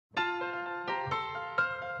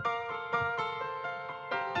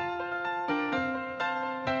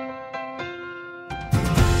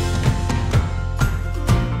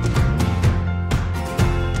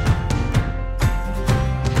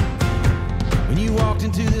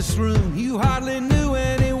walked into this room, you hardly knew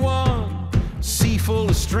anyone. Sea full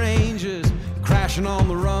of strangers crashing on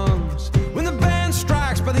the rungs. When the band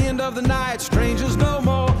strikes by the end of the night, strangers no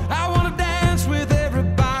more. I wanna dance with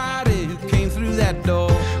everybody who came through that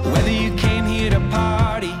door. Whether you came here to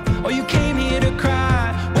party or you came here to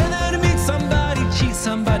cry, whether to meet somebody, cheat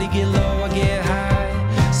somebody, get low or get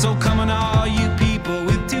high. So come on all you people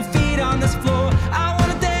with 2 feet on this floor, I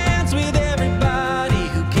wanna dance with everybody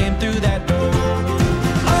who came through that door.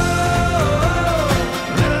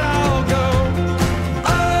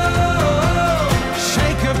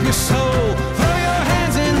 Soul, throw your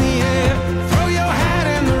hands in the air, throw your hat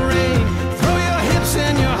in the rain, throw your hips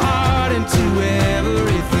and your heart into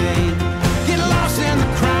everything. Get lost in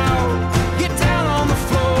the crowd, get down on the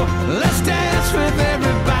floor, let's dance with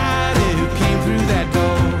everybody who came through that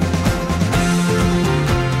door.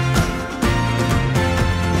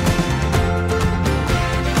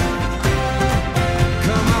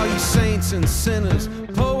 Come all you saints and sinners,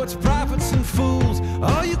 poets, prophets and fools,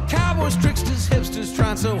 all you cowboys, tricksters, hipsters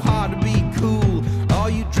trying so hard to be cool, all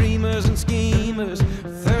you dreamers and schemes.